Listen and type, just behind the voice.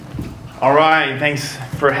All right, thanks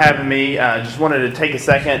for having me. Just wanted to take a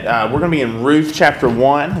second. We're going to be in Ruth chapter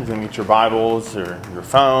 1. You're going to get your Bibles or your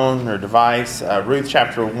phone or device. Ruth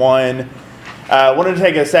chapter 1. Wanted to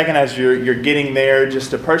take a second as you're getting there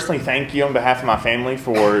just to personally thank you on behalf of my family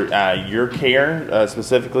for your care.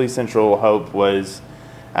 Specifically, Central Hope was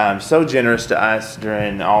so generous to us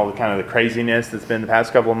during all the kind of the craziness that's been the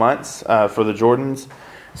past couple of months for the Jordans.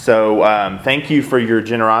 So thank you for your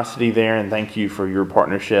generosity there, and thank you for your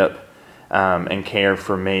partnership and care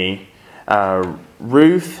for me.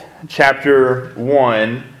 Ruth chapter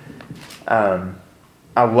 1,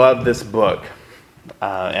 I love this book,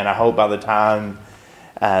 and I hope by the time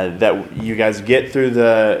that you guys get through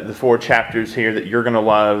the 4 chapters here that you're going to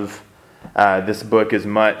love this book as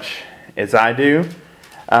much as I do.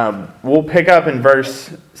 We'll pick up in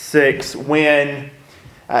verse 6 when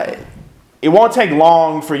it won't take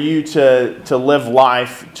long for you to live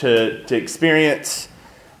life, to experience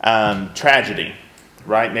tragedy,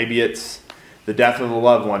 right? Maybe it's the death of a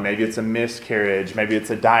loved one. Maybe it's a miscarriage. Maybe it's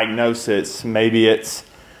a diagnosis. Maybe it's,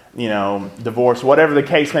 divorce. Whatever the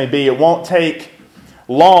case may be, it won't take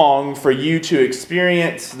long for you to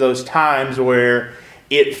experience those times where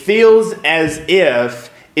it feels as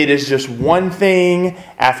if it is just one thing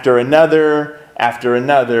after another,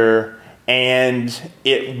 and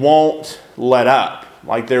it won't let up.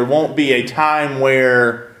 Like there won't be a time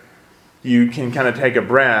where you can kind of take a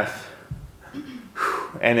breath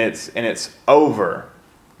and it's over.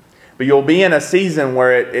 But you'll be in a season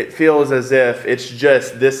where it feels as if it's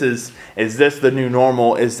just, is this the new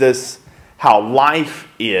normal? Is this how life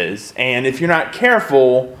is? And if you're not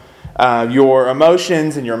careful, your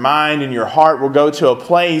emotions and your mind and your heart will go to a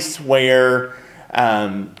place where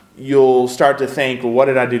you'll start to think, well, what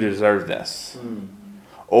did I do to deserve this?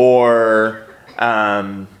 Or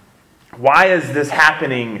why is this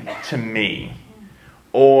happening to me?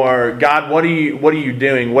 Or God, what are you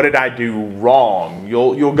doing? What did I do wrong?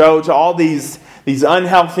 You'll go to all these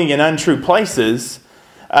unhealthy and untrue places,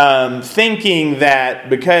 thinking that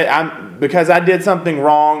because I did something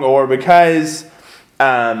wrong, or because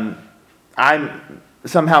I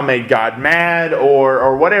somehow made God mad,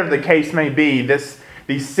 or whatever the case may be.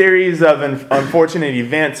 These series of unfortunate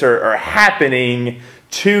events are happening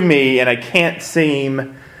to me, and I can't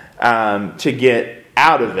seem to get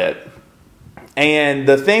out of it. And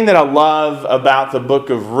the thing that I love about the book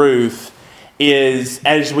of Ruth is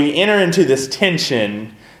as we enter into this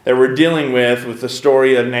tension that we're dealing with the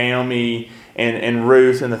story of Naomi and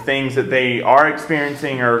Ruth and the things that they are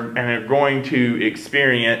experiencing and are going to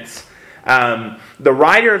experience, the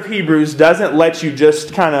writer of Hebrews doesn't let you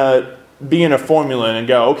just kind of be in a formula and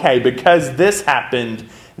go, okay, because this happened.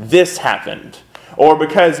 Or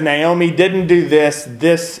because Naomi didn't do this,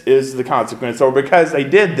 this is the consequence. Or because they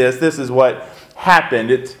did this is what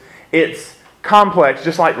happened. It's complex,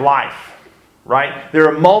 just like life, right? There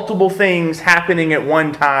are multiple things happening at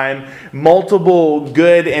one time, multiple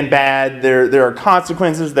good and bad. There are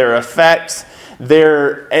consequences, there are effects.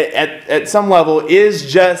 There, at some level,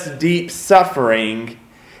 is just deep suffering,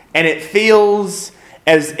 and it feels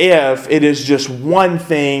as if it is just one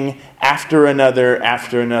thing after another.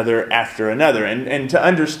 And to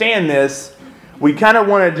understand this, we kind of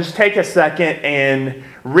want to just take a second and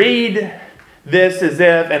read this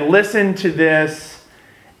and listen to this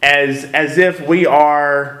as if we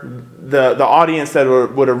are the audience that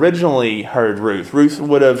would originally heard Ruth. Ruth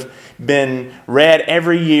would have been read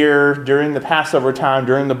every year during the Passover time,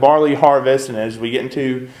 during the barley harvest, and as we get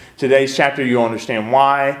into today's chapter, you'll understand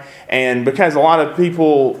why. And because a lot of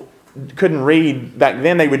people couldn't read back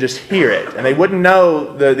then, they would just hear it, and they wouldn't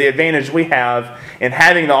know the advantage we have in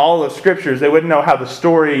having all of Scriptures. They wouldn't know how the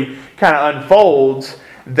story kind of unfolds.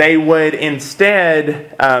 They would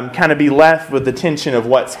instead kind of be left with the tension of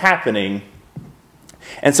what's happening.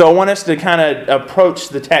 And so I want us to kind of approach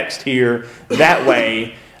the text here that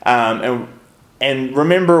way, and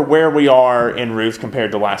remember where we are in Ruth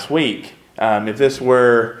compared to last week. If this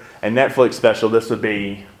were a Netflix special, this would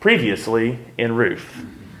be previously in Ruth.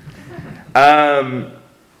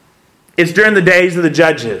 It's during the days of the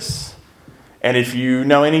judges. And if you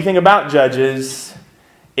know anything about judges,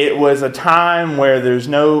 it was a time where there's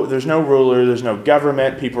no ruler, there's no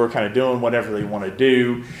government. People are kind of doing whatever they want to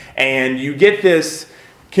do. And you get this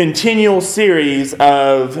continual series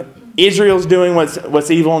of Israel's doing what's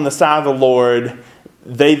evil in the sight of the Lord.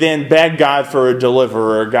 They then beg God for a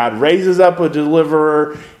deliverer. God raises up a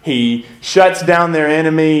deliverer. He shuts down their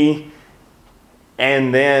enemy.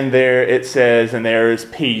 And then it says, and there is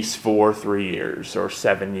peace for 3 years or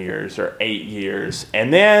 7 years or 8 years.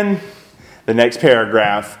 And then the next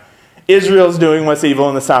paragraph, Israel's doing what's evil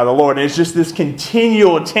in the sight of the Lord. And it's just this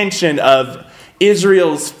continual tension of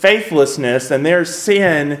Israel's faithlessness and their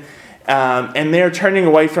sin, and they're turning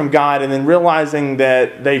away from God and then realizing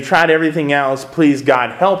that they've tried everything else. Please,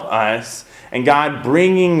 God, help us. And God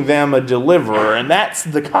bringing them a deliverer. And that's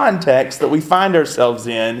the context that we find ourselves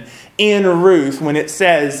in Ruth when it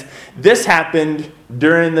says this happened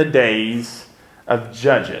during the days of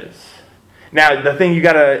Judges. Now, the thing you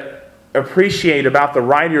got to appreciate about the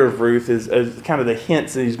writer of Ruth is kind of the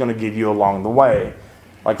hints that he's going to give you along the way.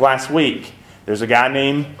 Like last week, there's a guy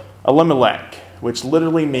named Elimelech, which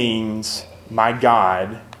literally means, my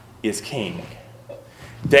God is king.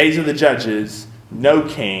 Days of the Judges, no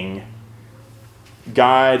king.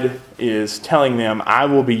 God is telling them, I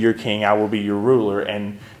will be your king, I will be your ruler.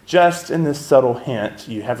 And just in this subtle hint,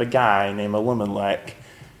 you have a guy named Elimelech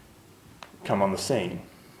come on the scene.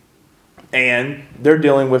 And they're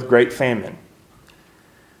dealing with great famine.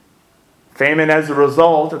 Famine as a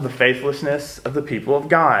result of the faithlessness of the people of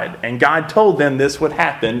God. And God told them this would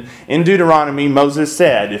happen. In Deuteronomy, Moses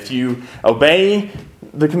said, if you obey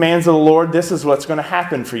the commands of the Lord, this is what's going to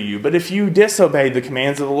happen for you. But if you disobey the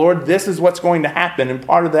commands of the Lord, this is what's going to happen. And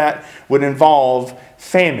part of that would involve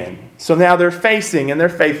famine. So now they're facing in their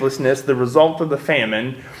faithlessness the result of the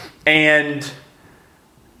famine. And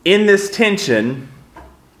in this tension,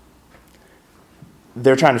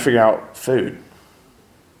 they're trying to figure out food.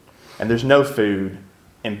 And there's no food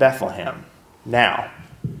in Bethlehem. Now,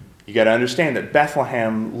 you got to understand that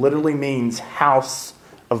Bethlehem literally means house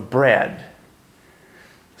of bread.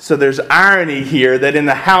 So there's irony here that in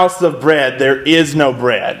the house of bread, there is no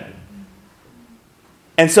bread.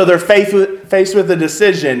 And so they're faced with a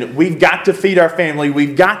decision. We've got to feed our family.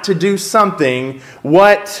 We've got to do something.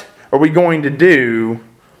 What are we going to do?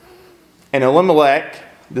 And Elimelech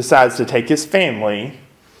decides to take his family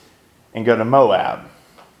and go to Moab.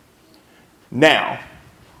 Now,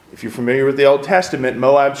 if you're familiar with the Old Testament,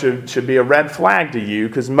 Moab should be a red flag to you,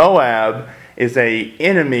 because Moab is an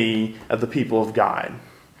enemy of the people of God.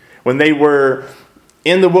 When they were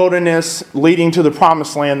in the wilderness leading to the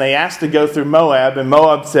promised land, they asked to go through Moab, and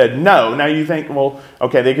Moab said no. Now you think, well,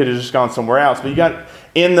 okay, they could have just gone somewhere else. But you got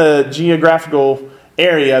in the geographical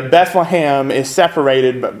area, Bethlehem is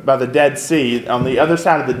separated by the Dead Sea. On the other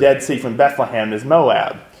side of the Dead Sea from Bethlehem is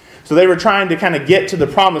Moab. So they were trying to kind of get to the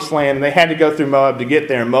promised land, and they had to go through Moab to get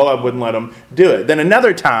there, and Moab wouldn't let them do it. Then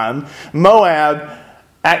another time, Moab,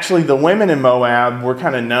 actually the women in Moab were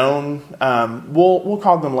kind of known, we'll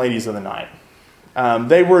call them ladies of the night.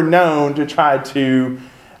 They were known to try to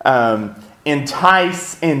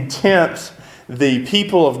entice and tempt the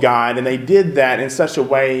people of God, and they did that in such a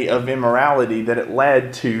way of immorality that it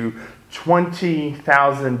led to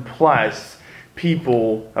 20,000 plus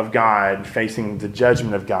people of God facing the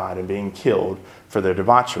judgment of God and being killed for their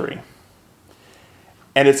debauchery.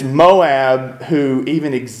 And it's Moab who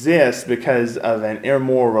even exists because of an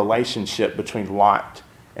immoral relationship between Lot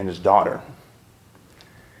and his daughter.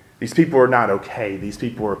 These people are not okay. These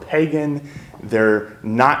people are pagan. They're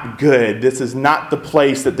not good. This is not the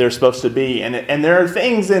place that they're supposed to be. And there are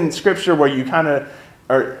things in Scripture where you kind of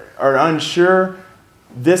are unsure.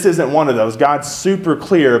 This isn't one of those. God's super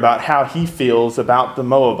clear about how he feels about the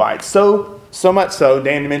Moabites. So much so,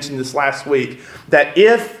 Dan mentioned this last week, that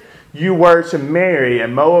if you were to marry a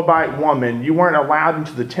Moabite woman, you weren't allowed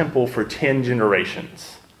into the temple for 10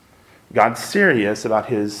 generations. God's serious about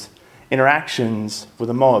his interactions with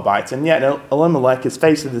the Moabites. And yet Elimelech is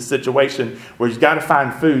faced with this situation where he's got to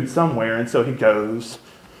find food somewhere, and so he goes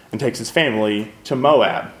and takes his family to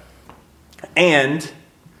Moab. And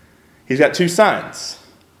he's got 2 sons,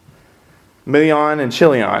 Milion and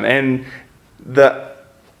Chilion. And the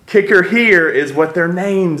kicker here is what their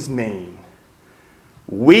names mean.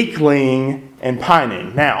 Weakling and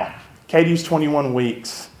pining. Now, Katie's 21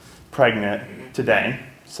 weeks pregnant today.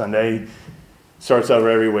 Sunday starts over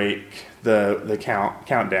every week, the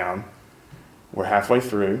countdown. We're halfway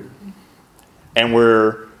through. And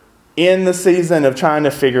we're in the season of trying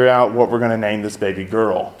to figure out what we're going to name this baby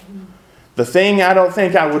girl. The thing I don't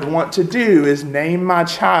think I would want to do is name my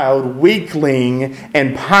child Weakling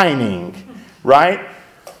and Pining, right?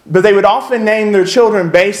 But they would often name their children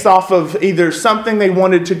based off of either something they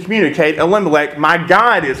wanted to communicate. Elimelech, my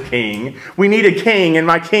God is king. We need a king, and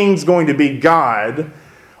my king's going to be God.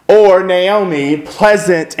 Or Naomi,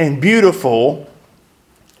 pleasant and beautiful.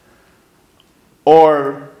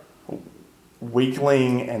 Or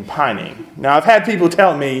Weakling and Pining. Now, I've had people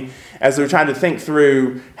tell me, as they're trying to think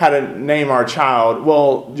through how to name our child,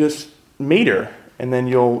 well, just meet her, and then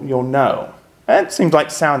you'll know. That seems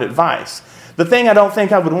like sound advice. The thing I don't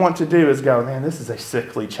think I would want to do is go, man, this is a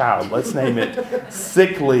sickly child. Let's name it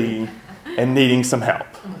sickly and needing some help.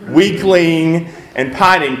 Weakling and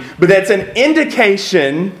pining. But that's an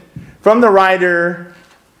indication from the writer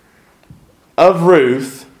of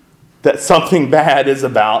Ruth that something bad is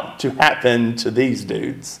about to happen to these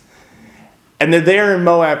dudes. And they're there in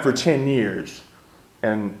Moab for 10 years.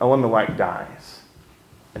 And Elimelech dies.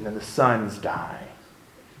 And then the sons die.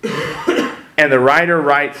 And the writer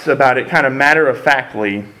writes about it kind of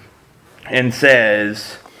matter-of-factly and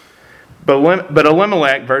says, But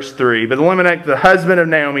Elimelech, verse 3, but Elimelech, the husband of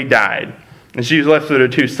Naomi, died. And she was left with her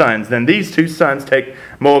 2 sons. Then these 2 sons take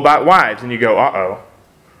Moabite wives. And you go, uh-oh.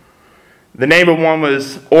 The name of one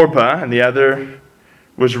was Orpah, and the other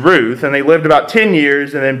was Ruth. And they lived about 10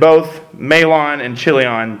 years, and then both Mahlon and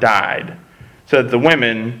Chilion died. So that the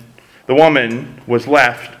woman was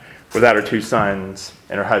left without her 2 sons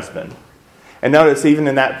and her husband. And notice, even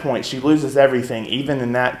in that point, she loses everything, even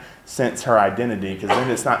in that sense, her identity, because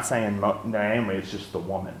then it's not saying Naomi, it's just the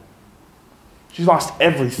woman. She's lost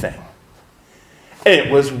everything. And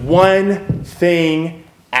it was one thing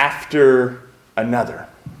after another.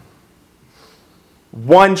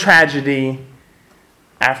 One tragedy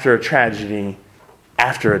after a tragedy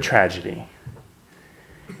after a tragedy.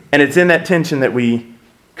 And it's in that tension that we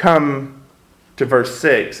come to verse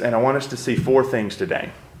 6, and I want us to see 4 things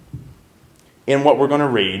today. In what we're going to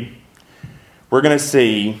read, we're going to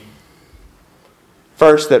see,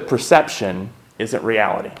 first, that perception isn't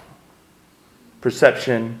reality.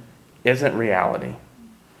 Perception isn't reality.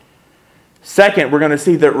 Second, we're going to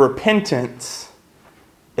see that repentance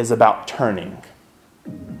is about turning.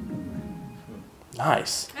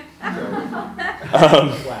 Nice.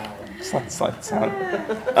 Wow. Slight sound.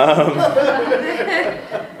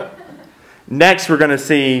 Next, we're going to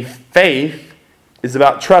see faith is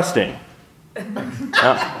about trusting.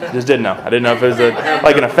 Just didn't know. I didn't know if it was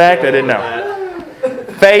like an effect. I didn't know.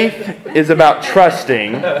 Faith is about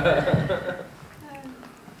trusting. I'm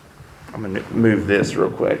going to move this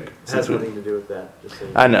real quick. It has nothing to do with that. Just so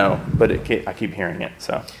you know. I know, but I keep hearing it.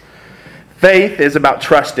 So, faith is about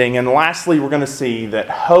trusting. And lastly, we're going to see that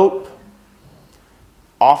hope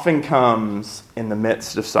often comes in the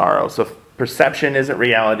midst of sorrow. So perception isn't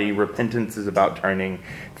reality. Repentance is about turning.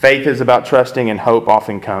 Faith is about trusting, and hope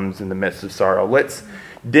often comes in the midst of sorrow. Let's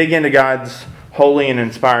dig into God's holy and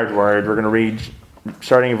inspired word. We're going to read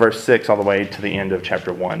starting in verse 6 all the way to the end of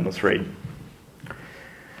chapter 1. Let's read.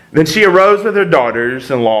 Then she arose with her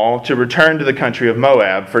daughters-in-law to return to the country of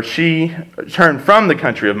Moab, for she turned from the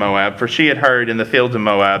country of Moab, for she had heard in the fields of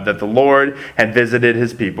Moab that the Lord had visited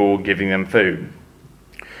his people, giving them food.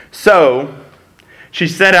 So she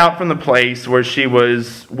set out from the place where she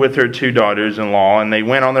was with her 2 daughters-in-law, and they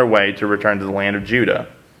went on their way to return to the land of Judah.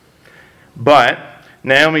 But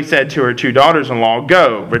Naomi said to her 2 daughters-in-law,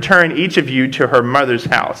 "Go, return each of you to her mother's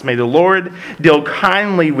house. May the Lord deal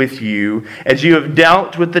kindly with you as you have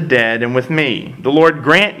dealt with the dead and with me. The Lord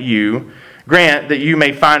grant that you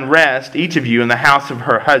may find rest, each of you, in the house of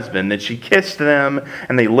her husband." Then she kissed them,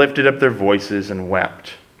 and they lifted up their voices and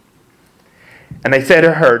wept. And they said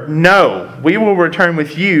to her, "No, we will return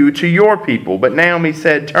with you to your people." But Naomi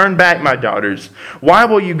said, "Turn back, my daughters. Why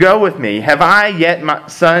will you go with me? Have I yet my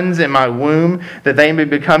sons in my womb, that they may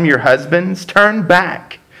become your husbands? Turn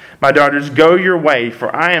back, my daughters, go your way,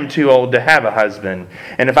 for I am too old to have a husband.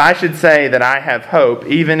 And if I should say that I have hope,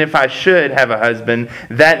 even if I should have a husband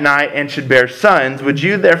that night and should bear sons, would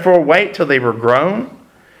you therefore wait till they were grown?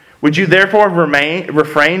 Would you therefore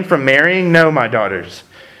refrain from marrying? No, my daughters.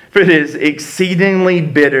 For it is exceedingly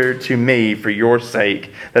bitter to me for your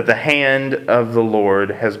sake that the hand of the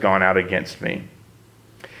Lord has gone out against me."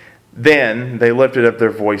 Then they lifted up their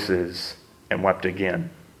voices and wept again.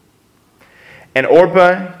 And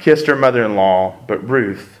Orpah kissed her mother-in-law, but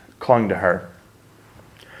Ruth clung to her.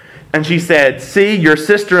 And she said, "See, your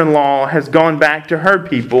sister-in-law has gone back to her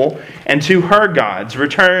people and to her gods.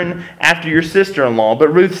 Return after your sister-in-law."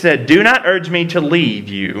 But Ruth said, "Do not urge me to leave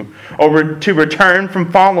you or to return from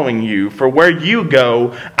following you. For where you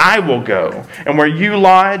go, I will go. And where you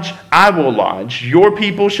lodge, I will lodge. Your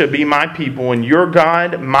people shall be my people, and your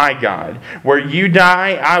God, my God. Where you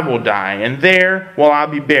die, I will die, and there will I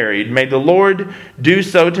be buried. May the Lord do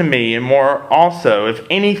so to me, and more also, if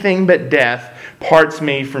anything but death parts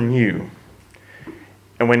me from you."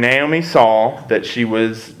 And when Naomi saw that she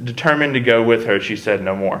was determined to go with her, she said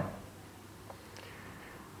no more.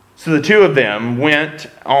 So the 2 of them went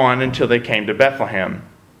on until they came to Bethlehem.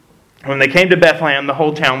 When they came to Bethlehem, the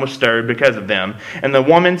whole town was stirred because of them. And the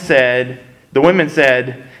women said,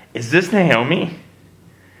 "Is this Naomi?"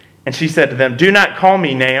 And she said to them, "Do not call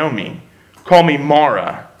me Naomi. Call me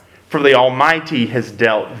Mara. for the Almighty has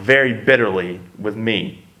dealt very bitterly with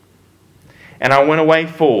me. And I went away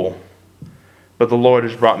full, but the Lord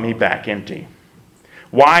has brought me back empty.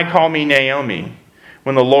 Why call me Naomi,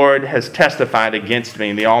 when the Lord has testified against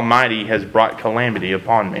me, and the Almighty has brought calamity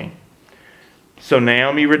upon me? So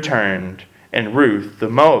Naomi returned, and Ruth, the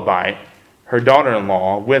Moabite, her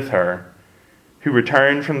daughter-in-law, with her, who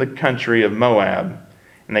returned from the country of Moab,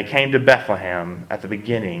 and they came to Bethlehem at the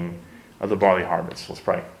beginning of the barley harvest. Let's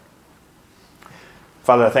pray.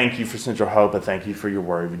 Father, I thank you for Central Hope. I thank you for your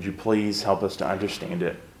word. Would you please help us to understand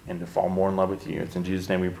it and to fall more in love with you? It's in Jesus'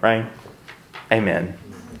 name we pray. Amen.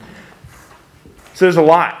 So there's a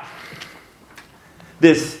lot.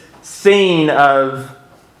 This scene of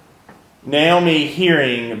Naomi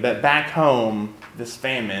hearing that back home this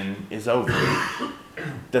famine is over,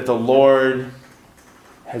 that the Lord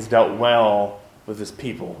has dealt well with his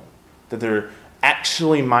people, that there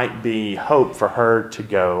actually might be hope for her to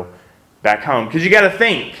go back home. Because you got to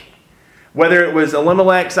think, whether it was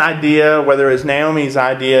Elimelech's idea, whether it was Naomi's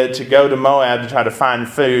idea to go to Moab to try to find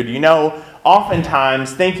food,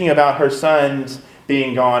 oftentimes thinking about her sons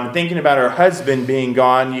being gone, thinking about her husband being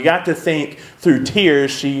gone, you got to think through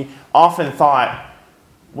tears. She often thought,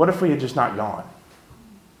 what if we had just not gone?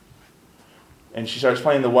 And she starts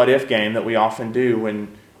playing the what if game that we often do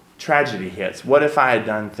when tragedy hits. What if I had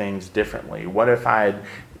done things differently? What if I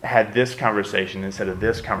had this conversation instead of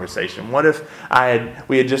this conversation? What if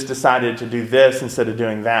we had just decided to do this instead of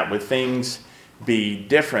doing that? Would things be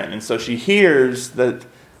different? And so she hears that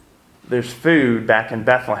there's food back in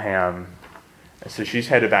Bethlehem, and so she's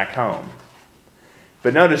headed back home.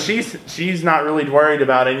 But notice she's not really worried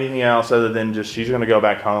about anything else other than just she's going to go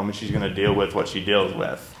back home and she's going to deal with what she deals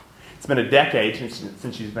with. It's been a decade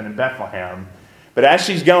since she's been in Bethlehem. But as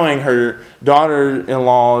she's going, her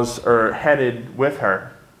daughter-in-laws are headed with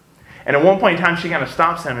her. And at one point in time, she kind of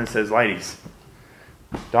stops them and says, ladies,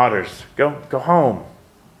 daughters, go home.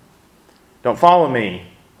 Don't follow me.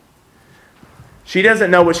 She doesn't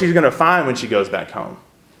know what she's going to find when she goes back home.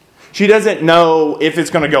 She doesn't know if it's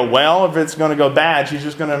going to go well, if it's going to go bad. She's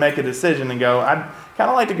just going to make a decision and go, I'd kind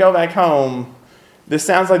of like to go back home. This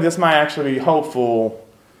sounds like this might actually be hopeful,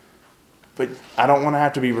 but I don't want to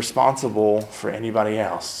have to be responsible for anybody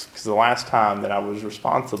else. Because the last time that I was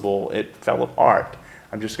responsible, it fell apart.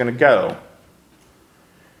 I'm just going to go.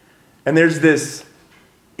 And there's this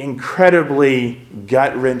incredibly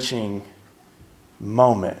gut-wrenching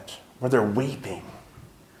moment where they're weeping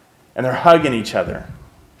and they're hugging each other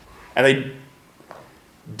and they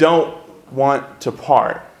don't want to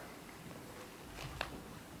part.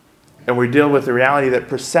 And we deal with the reality that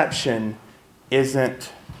perception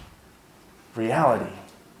isn't reality.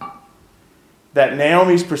 That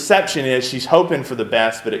Naomi's perception is she's hoping for the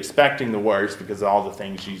best but expecting the worst because of all the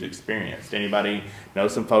things she's experienced. Anybody know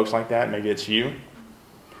some folks like that? Maybe it's you.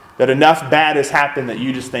 That enough bad has happened that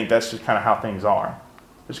you just think that's just kind of how things are.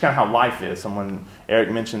 That's kind of how life is. Eric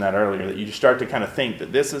mentioned that earlier, that you just start to kind of think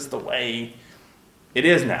that this is the way it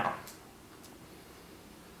is now.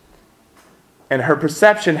 And her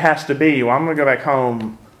perception has to be, well, I'm going to go back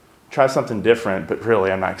home, try something different, but really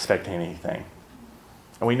I'm not expecting anything.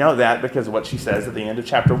 And we know that because of what she says at the end of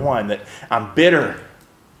chapter 1, that I'm bitter.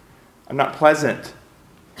 I'm not pleasant.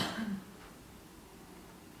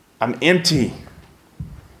 I'm empty.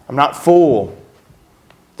 I'm not full.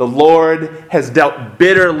 The Lord has dealt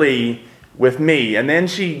bitterly with me. And then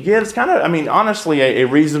she gives honestly, a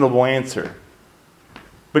reasonable answer.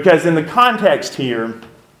 Because in the context here,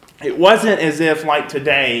 it wasn't as if like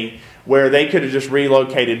today, where they could have just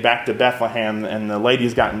relocated back to Bethlehem and the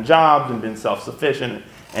ladies gotten jobs and been self-sufficient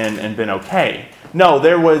and been okay. No,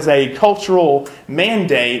 there was a cultural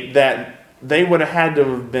mandate that they would have had to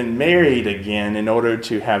have been married again in order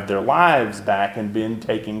to have their lives back and been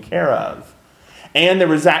taken care of. And there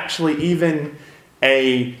was actually even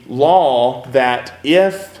a law that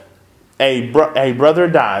if a brother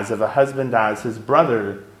dies, if a husband dies, his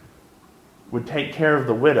brother would take care of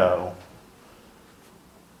the widow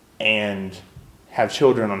and have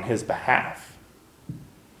children on his behalf.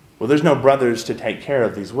 Well, there's no brothers to take care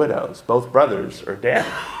of these widows. Both brothers are dead.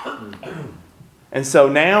 And so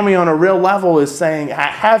Naomi on a real level is saying, I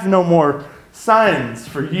have no more sons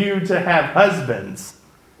for you to have husbands.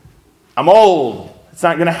 I'm old. It's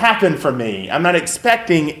not going to happen for me. I'm not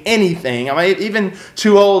expecting anything. I'm even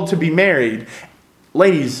too old to be married.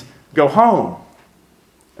 Ladies, go home.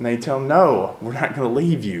 And they tell him, no, we're not going to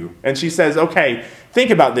leave you. And she says, okay,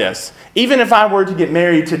 think about this. Even if I were to get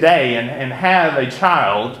married today and have a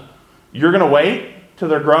child, you're going to wait till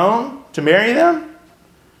they're grown to marry them?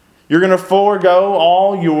 You're going to forego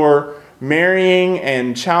all your marrying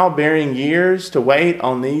and childbearing years to wait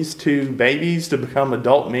on these two babies to become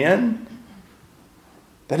adult men?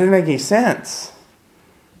 That didn't make any sense.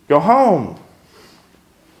 Go home.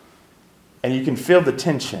 And you can feel the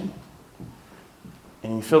tension.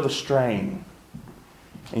 And you feel the strain.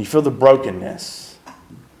 And you feel the brokenness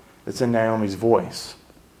that's in Naomi's voice.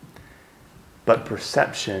 But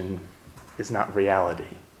perception is not reality.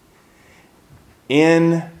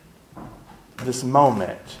 In this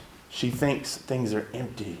moment, she thinks things are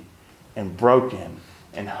empty and broken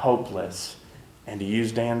and hopeless. And to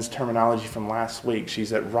use Dan's terminology from last week,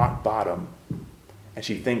 she's at rock bottom. And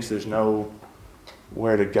she thinks there's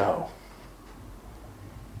nowhere to go.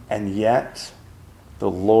 And yet, the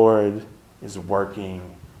Lord is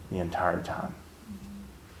working the entire time.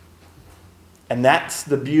 And that's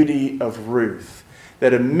the beauty of Ruth.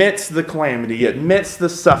 That amidst the calamity, amidst the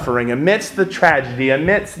suffering, amidst the tragedy,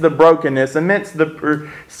 amidst the brokenness, amidst the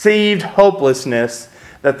perceived hopelessness,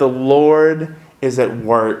 that the Lord is at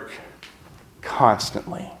work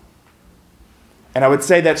constantly. And I would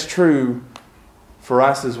say that's true for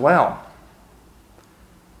us as well.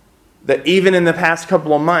 That even in the past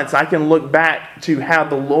couple of months, I can look back to how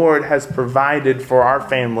the Lord has provided for our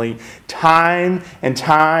family time and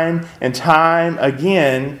time and time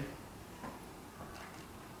again,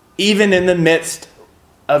 even in the midst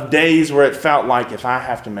of days where it felt like if I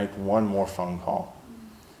have to make one more phone call,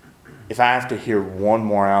 if I have to hear one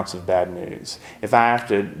more ounce of bad news, if I have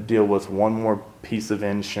to deal with one more piece of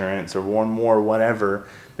insurance or one more whatever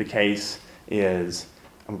the case is,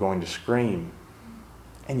 I'm going to scream.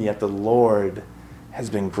 And yet the Lord has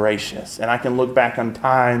been gracious. And I can look back on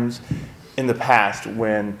times in the past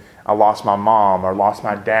when I lost my mom or lost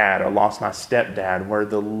my dad or lost my stepdad, where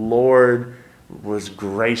the Lord was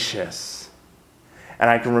gracious. And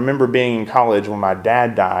I can remember being in college when my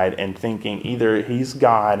dad died and thinking either he's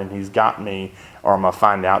God and he's got me, or I'm going to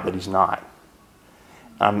find out that he's not.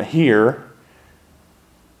 I'm here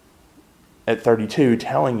at 32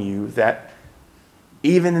 telling you that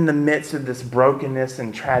even in the midst of this brokenness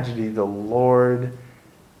and tragedy, the Lord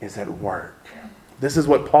is at work. This is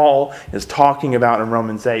what Paul is talking about in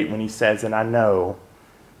Romans 8 when he says, and I know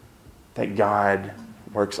that God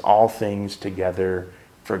works all things together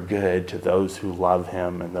for good to those who love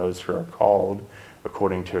him and those who are called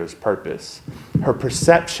according to his purpose. Her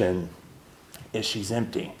perception is she's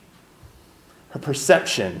empty. Her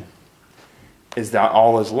perception is that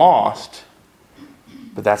all is lost,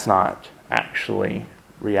 but that's not actually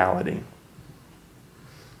reality.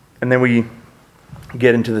 And then we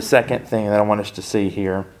get into the second thing that I want us to see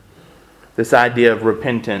here. This idea of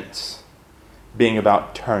repentance being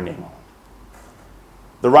about turning.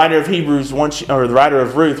 The writer of Hebrews wants, or the writer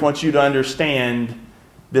of Ruth wants you to understand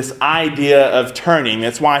this idea of turning.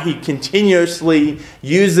 That's why he continuously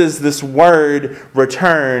uses this word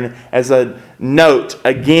return as a note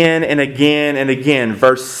again and again and again.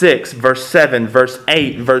 Verse 6, verse 7, verse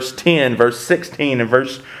 8, verse 10, verse 16, and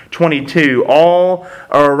verse 22. All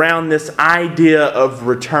are around this idea of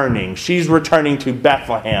returning. She's returning to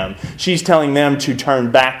Bethlehem. She's telling them to turn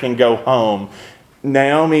back and go home.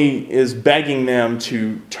 Naomi is begging them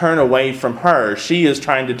to turn away from her. She is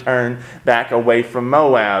trying to turn back away from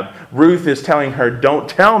Moab. Ruth is telling her, don't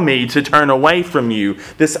tell me to turn away from you.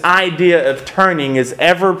 This idea of turning is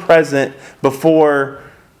ever present before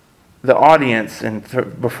the audience and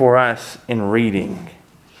before us in reading.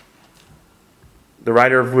 The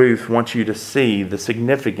writer of Ruth wants you to see the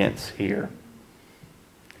significance here.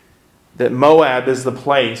 That Moab is the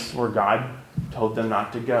place where God told them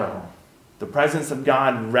not to go. The presence of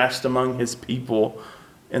God rests among his people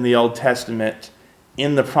in the Old Testament,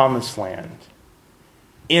 in the Promised Land,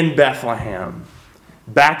 in Bethlehem,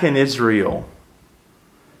 back in Israel.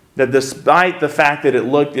 That despite the fact that it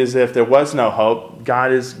looked as if there was no hope,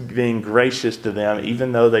 God is being gracious to them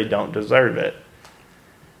even though they don't deserve it.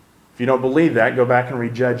 If you don't believe that, go back and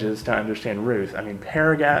read Judges to understand Ruth. I mean,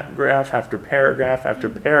 paragraph after paragraph after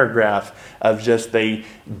paragraph of just they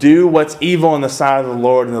do what's evil in the sight of the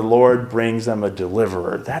Lord and the Lord brings them a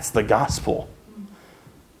deliverer. That's the gospel.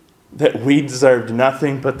 That we deserved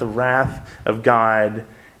nothing but the wrath of God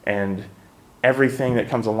and everything that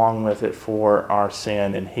comes along with it for our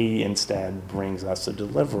sin, and he instead brings us a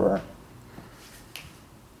deliverer.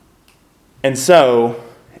 And so,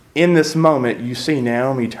 in this moment, you see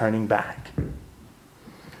Naomi turning back.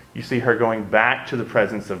 You see her going back to the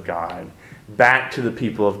presence of God, back to the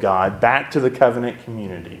people of God, back to the covenant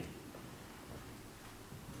community.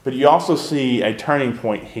 But you also see a turning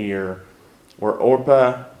point here where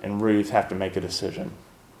Orpah and Ruth have to make a decision.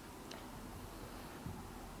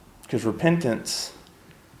 Because repentance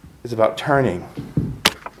is about turning.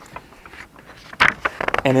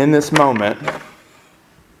 And in this moment,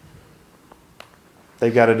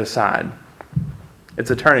 they've got to decide.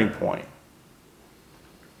 It's a turning point.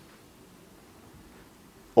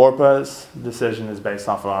 Orpah's decision is based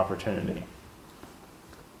off of opportunity.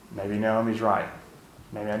 Maybe Naomi's right.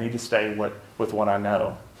 Maybe I need to stay with what I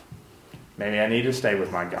know. Maybe I need to stay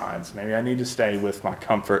with my gods. Maybe I need to stay with my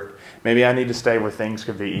comfort. Maybe I need to stay where things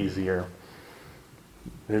could be easier.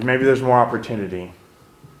 Maybe there's more opportunity.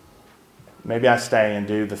 Maybe I stay and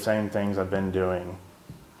do the same things I've been doing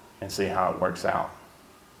and see how it works out.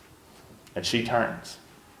 And she turns.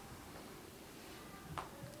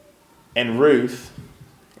 And Ruth,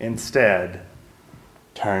 instead,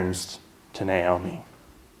 turns to Naomi.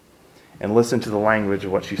 And listen to the language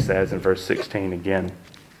of what she says in verse 16 again.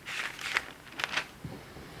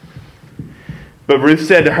 But Ruth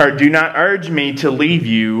said to her, "Do not urge me to leave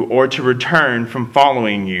you or to return from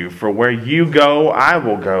following you. For where you go, I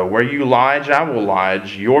will go. Where you lodge, I will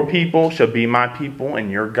lodge. Your people shall be my people,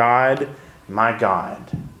 and your God, my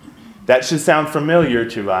God." That should sound familiar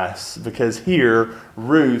to us, because here,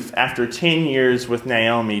 Ruth, after 10 years with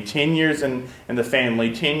Naomi, 10 years in the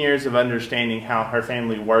family, 10 years of understanding how her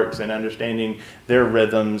family works and understanding their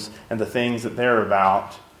rhythms and the things that they're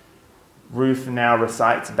about, Ruth now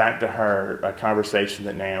recites back to her a conversation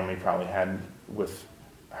that Naomi probably had with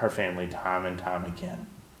her family time and time again.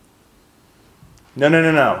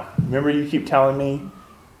 No. Remember, you keep telling me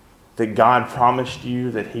that God promised you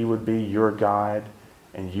that He would be your God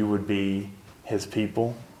and you would be His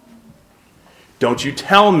people? Don't you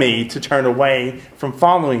tell me to turn away from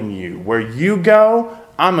following you. Where you go,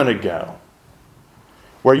 I'm going to go.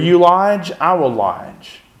 Where you lodge, I will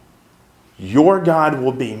lodge. Your God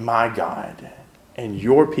will be my God, and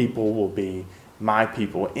your people will be my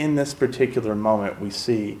people. In this particular moment, we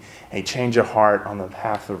see a change of heart on the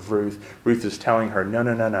behalf of Ruth. Ruth is telling her,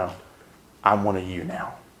 no. I'm one of you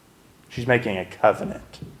now. She's making a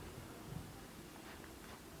covenant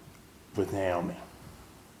with Naomi.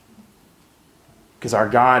 Because our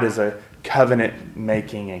God is a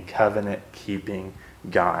covenant-making and covenant-keeping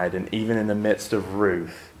God. And even in the midst of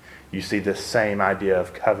Ruth, you see the same idea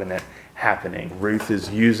of covenant happening. Ruth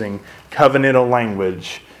is using covenantal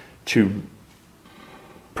language to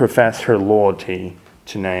profess her loyalty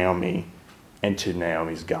to Naomi and to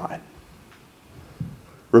Naomi's God.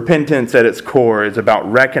 Repentance at its core is about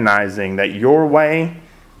recognizing that your way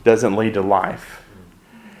doesn't lead to life.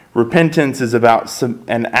 Repentance is about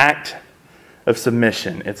an act of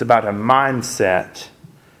submission. It's about a mindset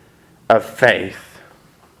of faith.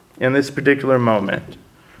 In this particular moment,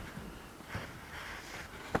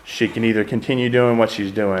 she can either continue doing what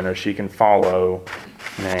she's doing or she can follow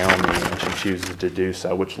Naomi, and she chooses to do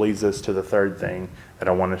so, which leads us to the third thing that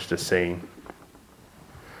I want us to see.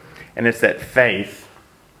 And it's that faith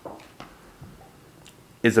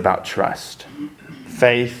is about trust.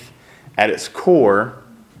 Faith at its core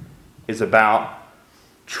is about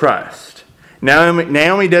trust.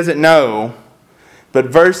 Naomi doesn't know, but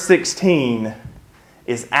verse 16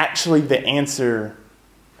 is actually the answer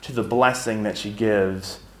to the blessing that she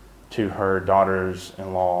gives to her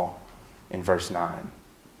daughters-in-law in verse 9.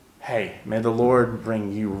 Hey, may the Lord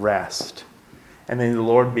bring you rest. And may the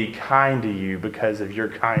Lord be kind to you because of your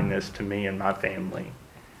kindness to me and my family.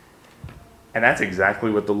 And that's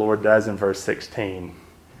exactly what the Lord does in verse 16.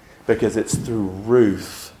 Because it's through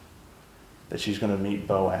Ruth that she's going to meet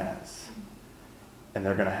Boaz. And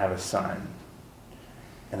they're going to have a son.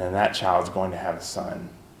 And then that child's going to have a son.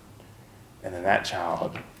 And then that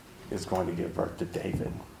child is going to give birth to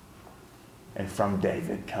David. And from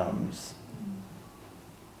David comes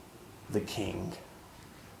the King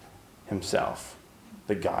himself,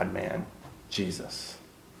 the God-man, Jesus.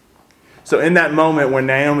 So in that moment when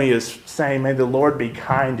Naomi is saying, may the Lord be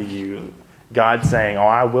kind to you, God's saying, oh,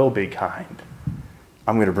 I will be kind.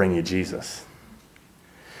 I'm going to bring you Jesus.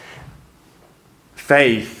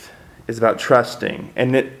 Faith is about trusting.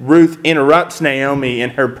 And Ruth interrupts Naomi in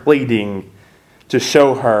her pleading to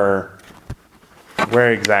show her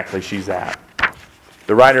where exactly she's at.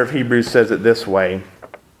 The writer of Hebrews says it this way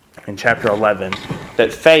in chapter 11,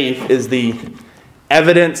 that faith is the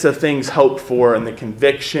evidence of things hoped for and the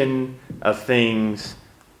conviction of things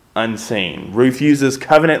unseen. Ruth uses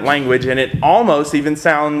covenant language, and it almost even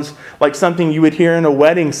sounds like something you would hear in a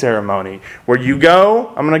wedding ceremony. Where you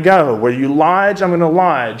go, I'm going to go. Where you lodge, I'm going to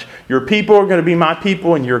lodge. Your people are going to be my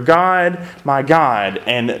people, and your God, my God.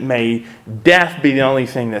 And may death be the only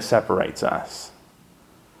thing that separates us.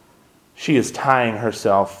 She is tying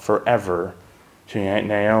herself forever to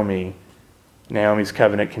Naomi's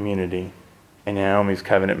covenant community, and Naomi's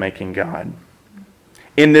covenant-making God.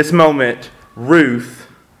 In this moment, Ruth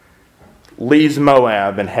leaves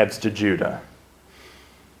Moab and heads to Judah.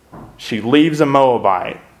 She leaves a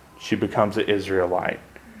Moabite. She becomes an Israelite.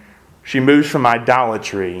 She moves from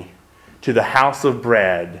idolatry to the house of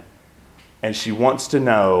bread, and she wants to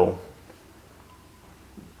know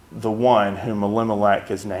the one whom Elimelech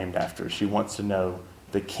is named after. She wants to know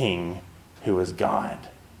the king who is God.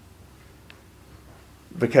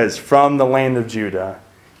 Because from the land of Judah,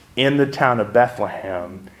 in the town of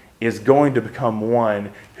Bethlehem, is going to become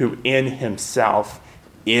one who in himself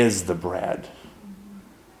is the bread.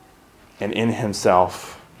 And in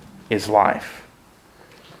himself is life.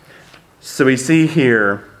 So we see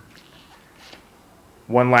here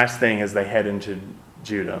one last thing as they head into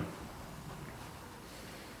Judah.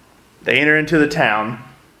 They enter into the town,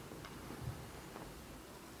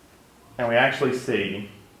 and we actually see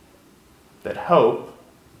that hope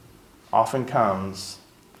often comes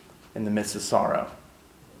in the midst of sorrow.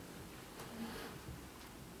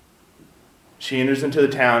 She enters into the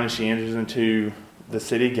town and she enters into the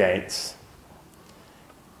city gates.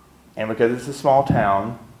 And because it's a small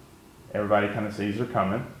town, everybody kind of sees her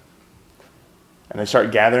coming. And they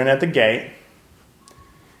start gathering at the gate.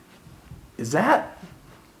 Is that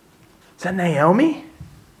Naomi?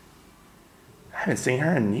 I haven't seen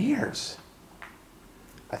her in years.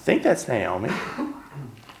 I think that's Naomi.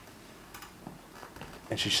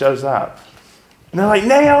 And she shows up. And they're like,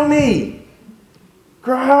 Naomi!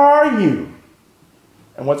 Girl, how are you?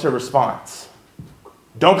 And what's her response?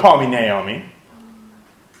 Don't call me Naomi.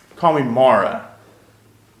 Call me Mara.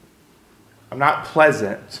 I'm not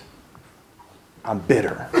pleasant. I'm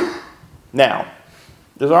bitter. Now,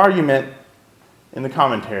 there's argument in the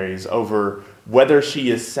commentaries over whether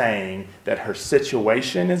she is saying that her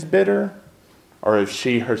situation is bitter or if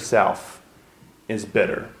she herself is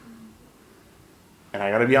bitter. And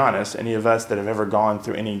I got to be honest, any of us that have ever gone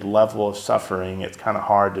through any level of suffering, it's kind of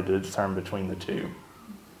hard to discern between the two.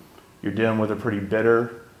 You're dealing with a pretty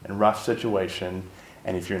bitter and rough situation,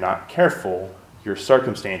 and if you're not careful, your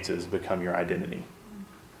circumstances become your identity.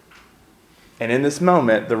 And in this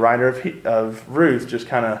moment, the writer of Ruth just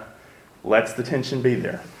kind of lets the tension be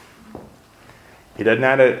there. He doesn't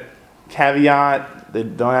add a caveat, they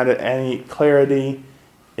don't add any clarity.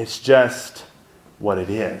 It's just what it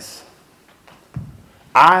is.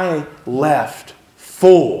 I left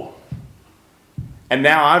full, and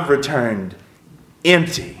now I've returned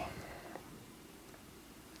empty.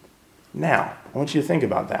 Now, I want you to think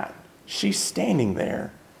about that. She's standing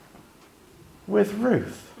there with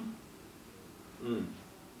Ruth.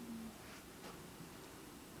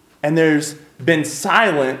 And there's been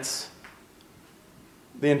silence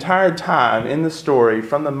the entire time in the story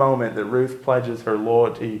from the moment that Ruth pledges her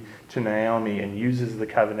loyalty to Naomi and uses the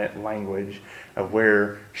covenant language of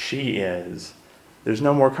where she is. There's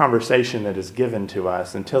no more conversation that is given to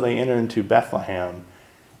us until they enter into Bethlehem.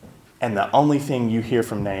 And the only thing you hear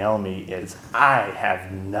from Naomi is, I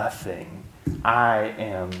have nothing. I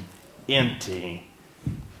am empty.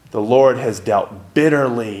 The Lord has dealt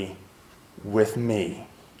bitterly with me.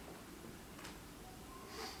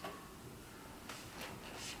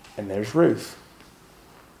 And there's Ruth.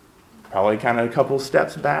 Probably kind of a couple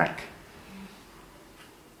steps back.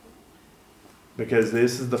 Because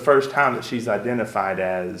this is the first time that she's identified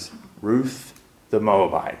as Ruth the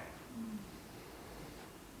Moabite.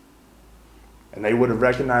 And they would have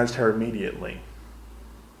recognized her immediately.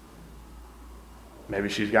 Maybe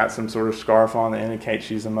she's got some sort of scarf on that indicates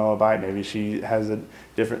she's a Moabite. Maybe she has a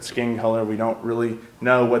different skin color. We don't really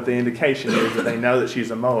know what the indication is, but they know that she's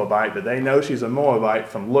a Moabite. But they know she's a Moabite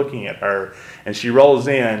from looking at her. And she rolls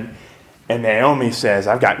in, and Naomi says,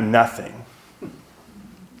 I've got nothing.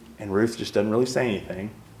 And Ruth just doesn't really say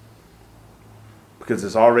anything because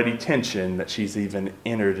there's already tension that she's even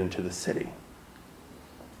entered into the city.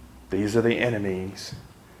 These are the enemies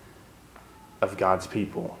of God's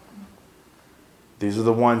people. These are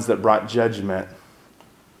the ones that brought judgment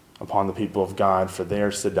upon the people of God for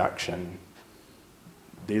their seduction.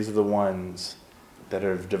 These are the ones that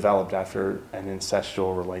have developed after an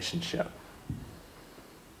incestual relationship.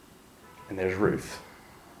 And there's Ruth.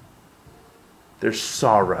 There's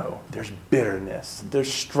sorrow. There's bitterness.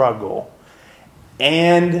 There's struggle.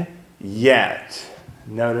 And yet,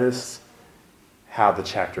 notice how the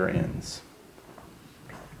chapter ends.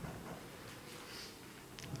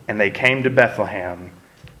 And they came to Bethlehem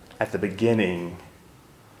at the beginning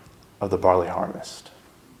of the barley harvest.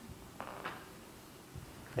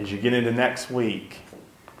 As you get into next week,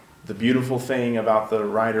 the beautiful thing about the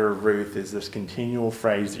writer of Ruth is this continual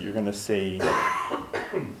phrase that you're going to see.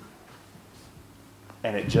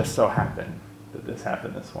 And it just so happened that this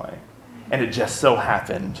happened this way. And it just so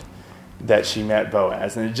happened that she met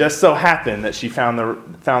Boaz. And it just so happened that she found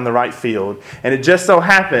the right field. And it just so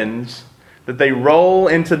happens that they roll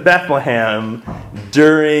into Bethlehem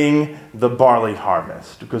during the barley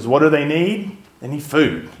harvest. Because what do they need? They need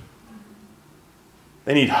food.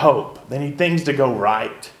 They need hope. They need things to go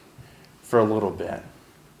right for a little bit.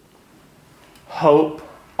 Hope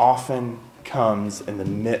often comes in the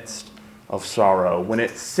midst of sorrow. When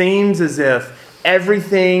it seems as if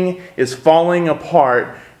everything is falling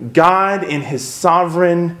apart, God in His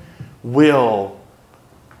sovereign will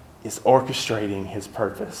is orchestrating His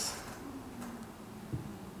purpose.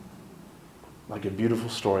 Like a beautiful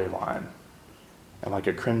storyline and like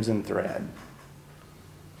a crimson thread.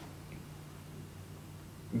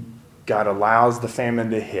 God allows the famine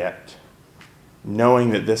to hit, knowing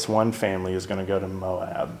that this one family is going to go to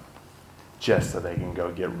Moab just so they can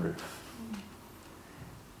go get Ruth.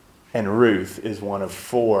 And Ruth is one of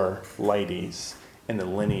 4 ladies in the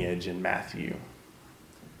lineage in Matthew,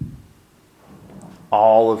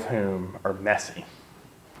 all of whom are messy,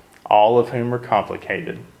 all of whom are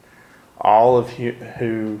complicated, all of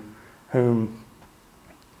whom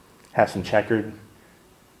have some checkered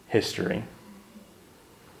history.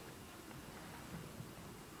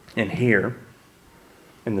 And here,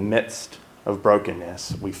 in the midst of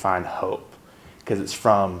brokenness, we find hope, because it's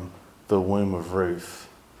from the womb of Ruth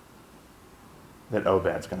that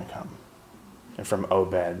Obed's going to come. And from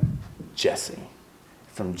Obed, Jesse.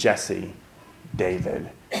 From Jesse, David.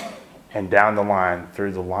 And down the line,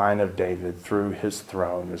 through the line of David, through his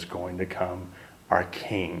throne, is going to come our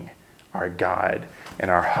King, our God,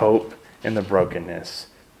 and our hope in the brokenness,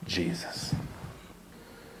 Jesus.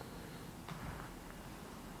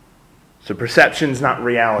 So perception's not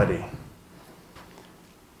reality.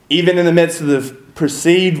 Even in the midst of the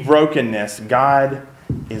perceived brokenness, God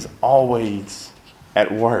is always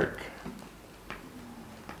at work.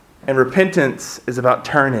 And repentance is about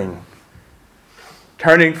turning.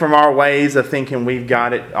 Turning from our ways of thinking we've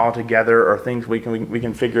got it all together, or things we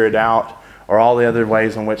can figure it out, or all the other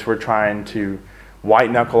ways in which we're trying to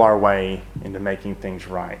white knuckle our way into making things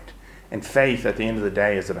right. And faith, at the end of the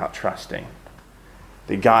day, is about trusting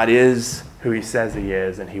that God is who He says He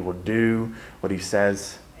is, and He will do what He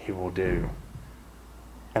says He will do.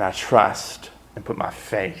 And I trust and put my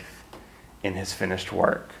faith in His finished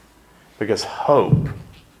work, because hope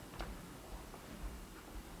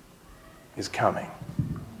is coming.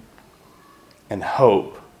 And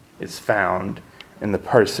hope is found in the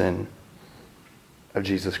person of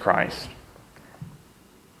Jesus Christ.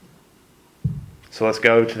 So let's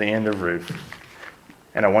go to the end of Ruth.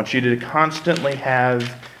 And I want you to constantly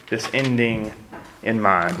have this ending in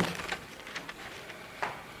mind.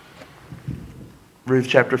 Ruth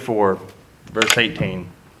chapter 4, verse 18.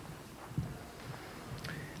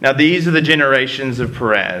 Now these are the generations of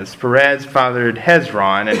Perez. Perez fathered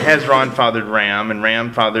Hezron, and Hezron fathered Ram, and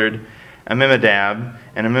Ram fathered Amminadab,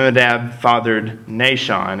 and Amminadab fathered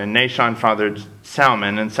Nahshon, and Nahshon fathered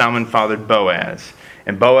Salmon, and Salmon fathered Boaz,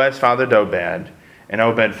 and Boaz fathered Obed, and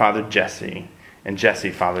Obed fathered Jesse, and Jesse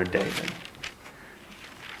fathered David.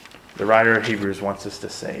 The writer of Hebrews wants us to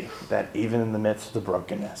say that even in the midst of the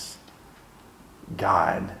brokenness,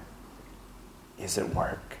 God is at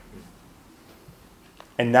work.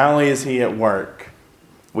 And not only is He at work,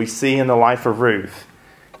 we see in the life of Ruth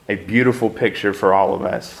a beautiful picture for all of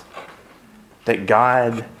us, that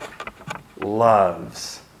God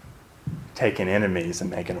loves taking enemies and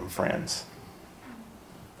making them friends.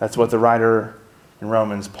 That's what the writer in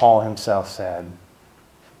Romans, Paul himself, said.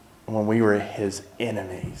 When we were His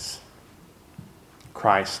enemies,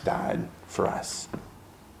 Christ died for us.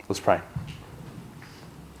 Let's pray.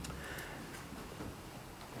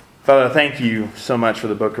 Father, I thank You so much for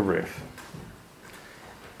the book of Ruth.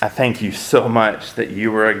 I thank You so much that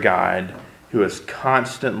You are a God who is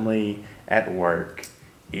constantly at work,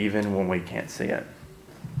 even when we can't see it.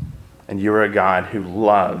 And You are a God who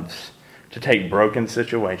loves to take broken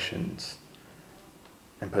situations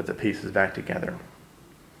and put the pieces back together.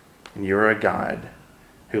 And You're a God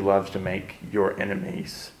who loves to make Your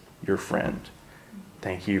enemies Your friend.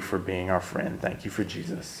 Thank You for being our friend. Thank You for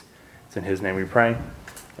Jesus. It's in His name we pray.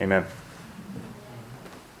 Amen.